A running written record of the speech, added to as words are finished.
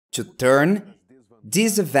to turn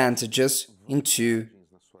disadvantages into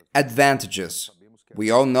advantages.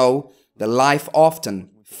 We all know that life often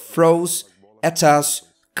throws at us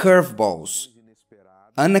curveballs,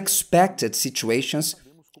 unexpected situations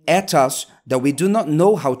at us that we do not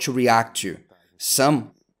know how to react to.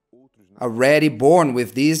 Some already born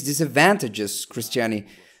with these disadvantages, Christiane,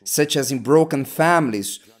 such as in broken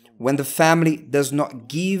families, when the family does not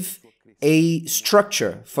give a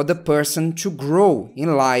structure for the person to grow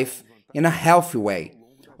in life in a healthy way.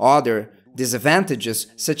 Other disadvantages,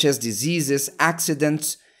 such as diseases,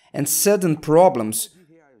 accidents, and sudden problems,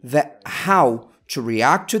 that how to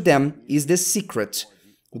react to them is the secret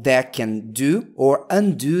that can do or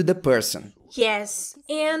undo the person. Yes,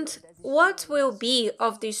 and what will be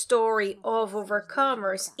of the story of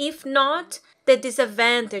overcomers if not the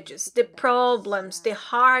disadvantages, the problems, the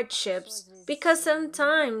hardships? Because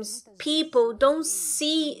sometimes people don't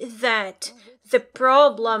see that the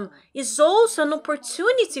problem is also an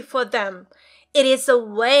opportunity for them. It is a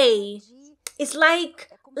way. It's like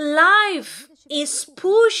life is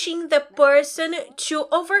pushing the person to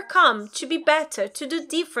overcome, to be better, to do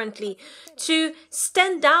differently, to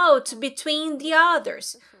stand out between the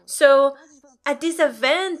others. So, a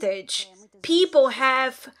disadvantage, people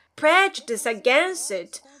have prejudice against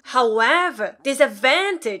it. However,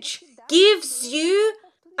 disadvantage gives you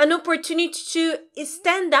an opportunity to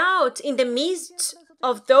stand out in the midst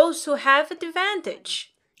of those who have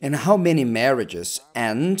advantage. And how many marriages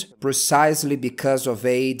end precisely because of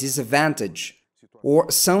a disadvantage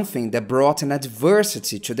or something that brought an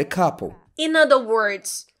adversity to the couple? In other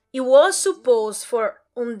words, it was supposed for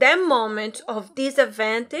on that moment of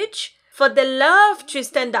disadvantage for the love to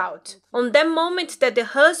stand out. On that moment that the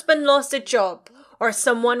husband lost a job or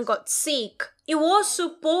someone got sick, it was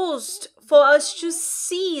supposed for us to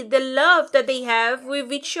see the love that they have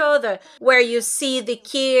with each other, where you see the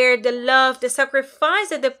care, the love, the sacrifice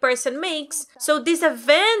that the person makes. So this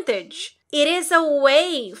advantage, it is a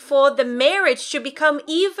way for the marriage to become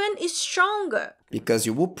even stronger. Because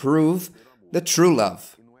you will prove the true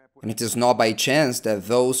love. And it is not by chance that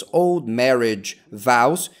those old marriage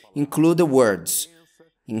vows include the words,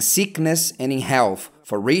 in sickness and in health,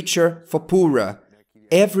 for richer, for poorer.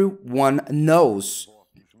 Everyone knows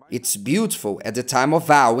it's beautiful at the time of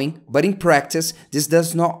vowing, but in practice, this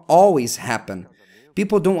does not always happen.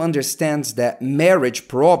 People don't understand that marriage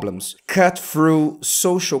problems cut through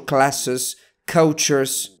social classes,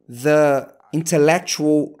 cultures, the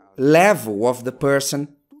intellectual level of the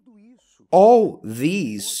person. All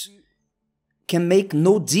these can make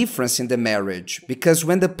no difference in the marriage, because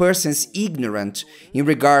when the person is ignorant in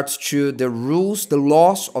regards to the rules, the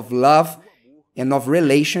laws of love and of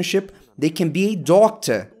relationship, they can be a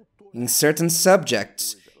doctor in certain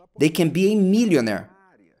subjects. They can be a millionaire,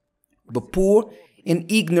 but poor and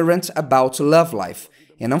ignorant about love life.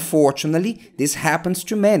 And unfortunately, this happens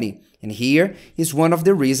to many. And here is one of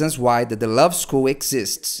the reasons why the Love School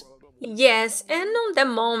exists. Yes, and on the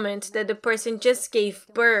moment that the person just gave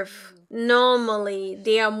birth, normally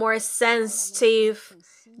they are more sensitive.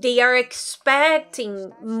 They are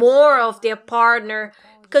expecting more of their partner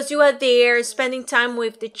because you are there spending time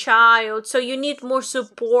with the child, so you need more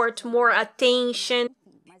support, more attention.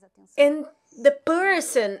 And the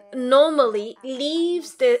person normally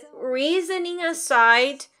leaves the reasoning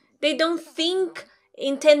aside. They don't think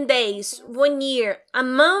in 10 days, 1 year, a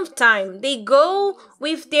month time. They go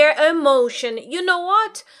with their emotion. You know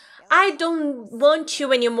what? I don't want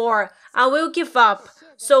you anymore. I will give up.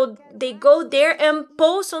 So they go there and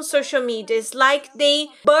post on social media. It's like they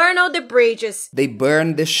burn all the bridges. They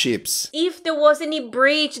burn the ships. If there was any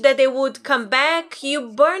bridge that they would come back,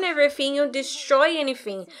 you burn everything, you destroy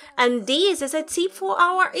anything. And this is a tip for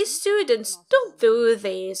our students. Don't do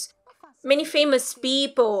this. Many famous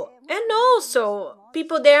people, and also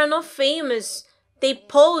people that are not famous, they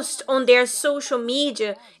post on their social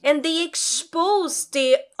media and they expose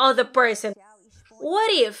the other person.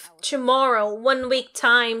 What if tomorrow, 1 week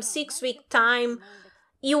time, 6 week time,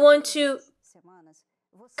 you want to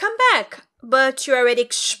come back, but you already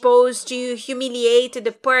exposed, you humiliated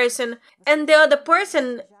the person, and the other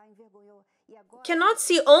person cannot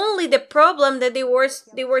see only the problem that they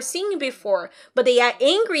were seeing before, but they are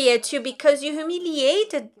angry at you because you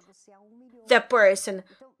humiliated the person.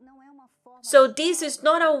 So this is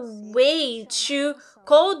not a way to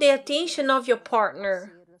call the attention of your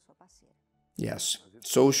partner. Yes,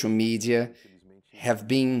 social media have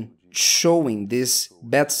been showing this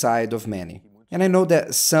bad side of many. And I know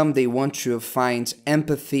that some, they want to find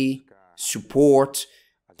empathy, support,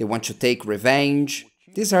 they want to take revenge.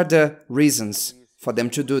 These are the reasons for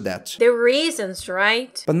them to do that. The reasons,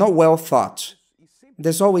 right? But not well thought.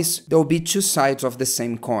 there will be two sides of the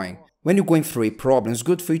same coin. When you're going through a problem, it's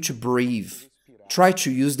good for you to breathe. Try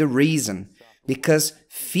to use the reason, because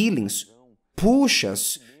feelings push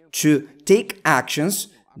us to take actions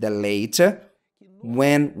that later,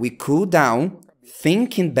 when we cool down,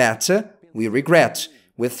 thinking better, we regret.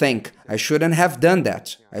 We think, I shouldn't have done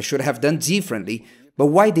that. I should have done differently. But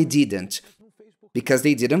why they didn't? Because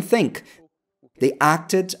they didn't think. They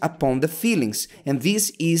acted upon the feelings. And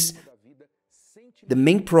this is the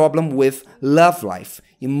main problem with love life,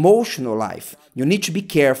 emotional life. You need to be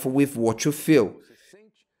careful with what you feel.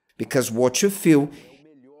 Because what you feel,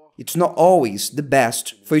 it's not always the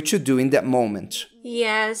best for you to do in that moment.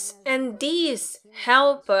 Yes, and these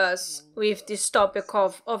help us with this topic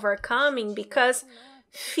of overcoming, because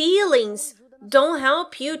feelings don't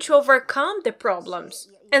help you to overcome the problems.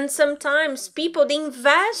 And sometimes people, they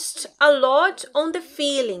invest a lot on the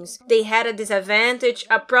feelings. They had a disadvantage,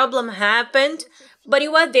 a problem happened, but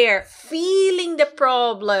you are there feeling the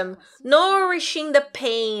problem, nourishing the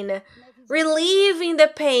pain, relieving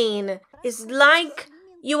the pain. It's like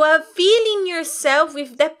you are feeling yourself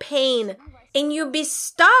with the pain, and you'll be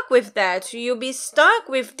stuck with that. You'll be stuck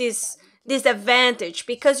with this disadvantage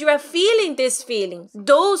because you are feeling this feeling.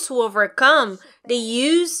 Those who overcome, they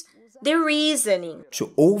use the reasoning.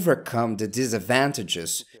 To overcome the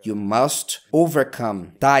disadvantages, you must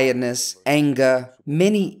overcome tiredness, anger,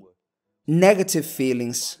 many negative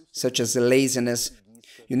feelings such as laziness.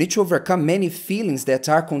 You need to overcome many feelings that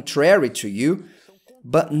are contrary to you,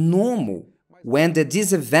 but normal when the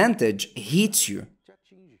disadvantage hits you,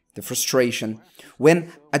 the frustration,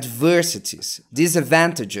 when adversities,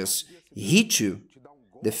 disadvantages hit you,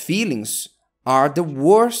 the feelings are the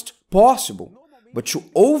worst possible. But to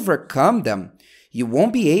overcome them, you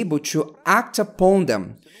won't be able to act upon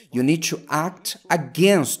them. You need to act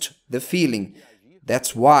against the feeling.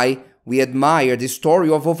 That's why we admire the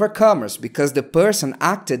story of overcomers, because the person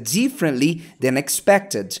acted differently than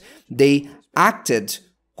expected. They acted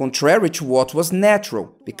contrary to what was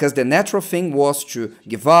natural, because the natural thing was to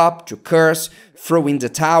give up, to curse, throw in the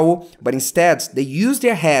towel, but instead they used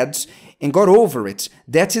their heads and got over it.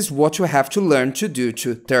 That is what you have to learn to do,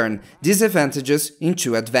 to turn disadvantages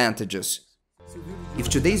into advantages. If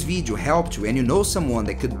today's video helped you and you know someone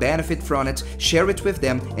that could benefit from it, share it with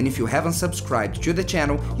them, and if you haven't subscribed to the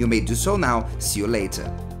channel, you may do so now. See you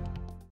later.